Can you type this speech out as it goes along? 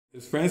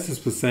As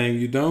Francis was saying,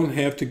 you don't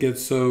have to get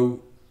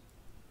so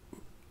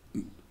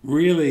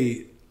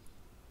really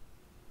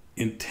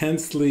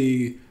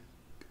intensely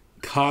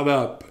caught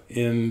up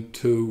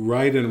into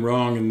right and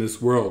wrong in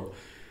this world.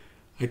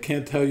 I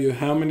can't tell you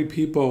how many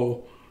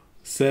people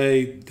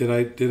say, did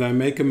I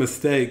make a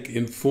mistake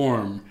in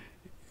form?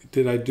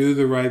 Did I do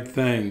the right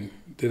thing?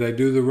 Did I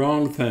do the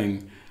wrong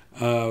thing?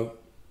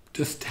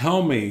 Just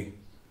tell me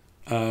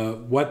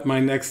what my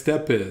next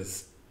step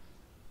is.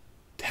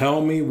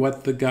 Tell me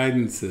what the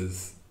guidance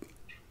is.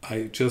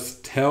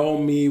 Just tell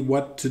me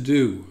what to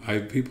do. I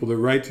have people that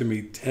write to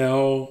me,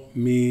 tell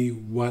me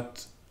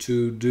what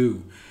to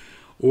do.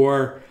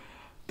 Or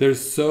they're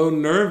so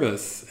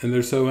nervous and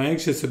they're so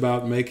anxious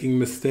about making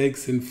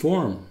mistakes in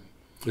form.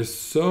 There's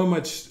so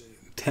much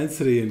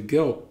intensity and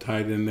guilt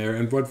tied in there.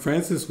 And what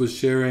Francis was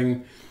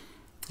sharing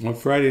on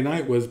Friday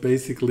night was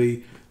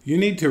basically, you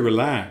need to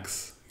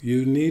relax.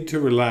 You need to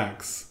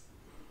relax.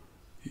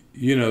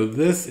 You know,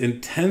 this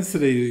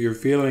intensity that you're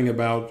feeling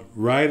about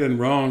right and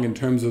wrong in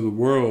terms of the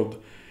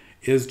world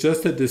is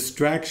just a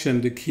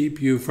distraction to keep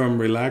you from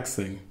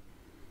relaxing.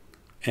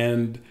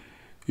 And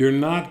you're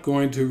not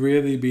going to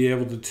really be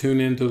able to tune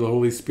into the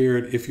Holy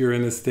Spirit if you're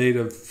in a state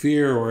of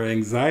fear or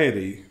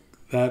anxiety.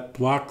 That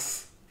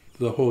blocks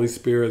the Holy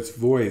Spirit's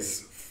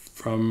voice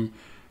from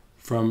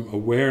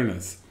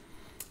awareness.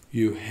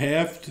 You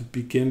have to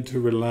begin to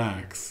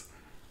relax.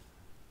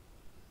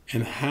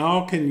 And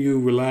how can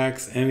you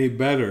relax any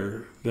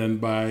better than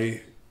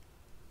by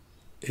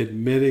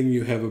admitting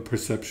you have a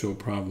perceptual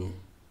problem?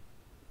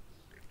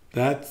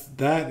 That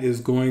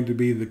is going to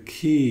be the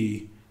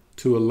key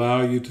to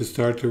allow you to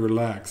start to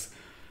relax,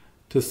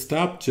 to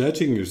stop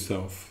judging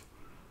yourself.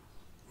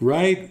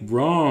 Right,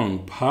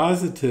 wrong,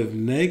 positive,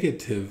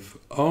 negative.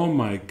 Oh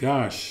my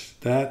gosh,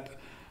 that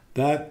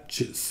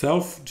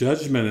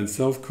self-judgment and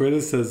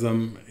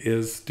self-criticism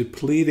is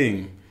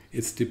depleting.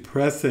 It's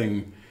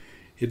depressing.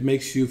 It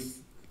makes you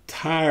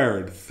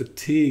tired,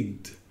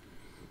 fatigued.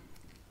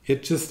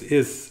 It just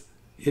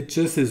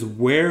is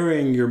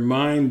wearing your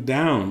mind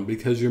down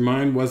because your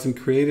mind wasn't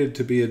created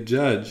to be a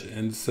judge.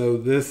 And so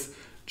this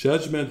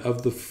judgment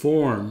of the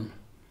form,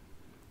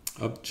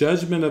 of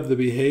judgment of the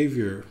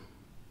behavior,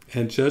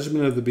 and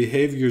judgment of the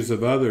behaviors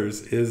of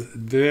others is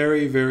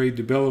very, very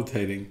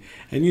debilitating.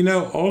 And you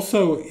know,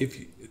 also,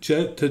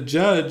 to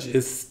judge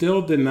is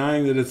still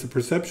denying that it's a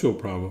perceptual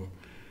problem.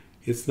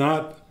 It's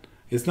not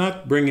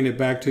bringing it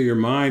back to your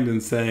mind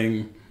and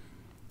saying,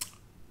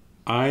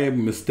 I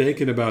am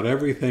mistaken about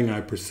everything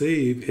I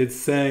perceive. It's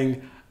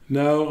saying,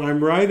 no,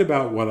 I'm right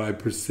about what I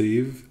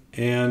perceive,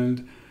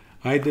 and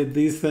I did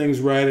these things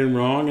right and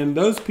wrong, and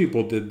those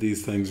people did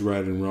these things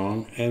right and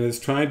wrong, and it's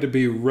trying to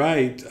be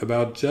right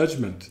about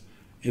judgment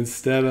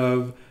instead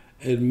of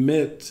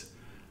admit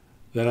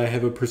that I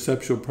have a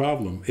perceptual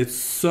problem. It's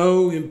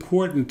so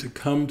important to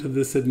come to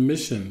this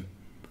admission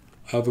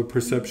of a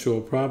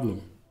perceptual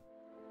problem.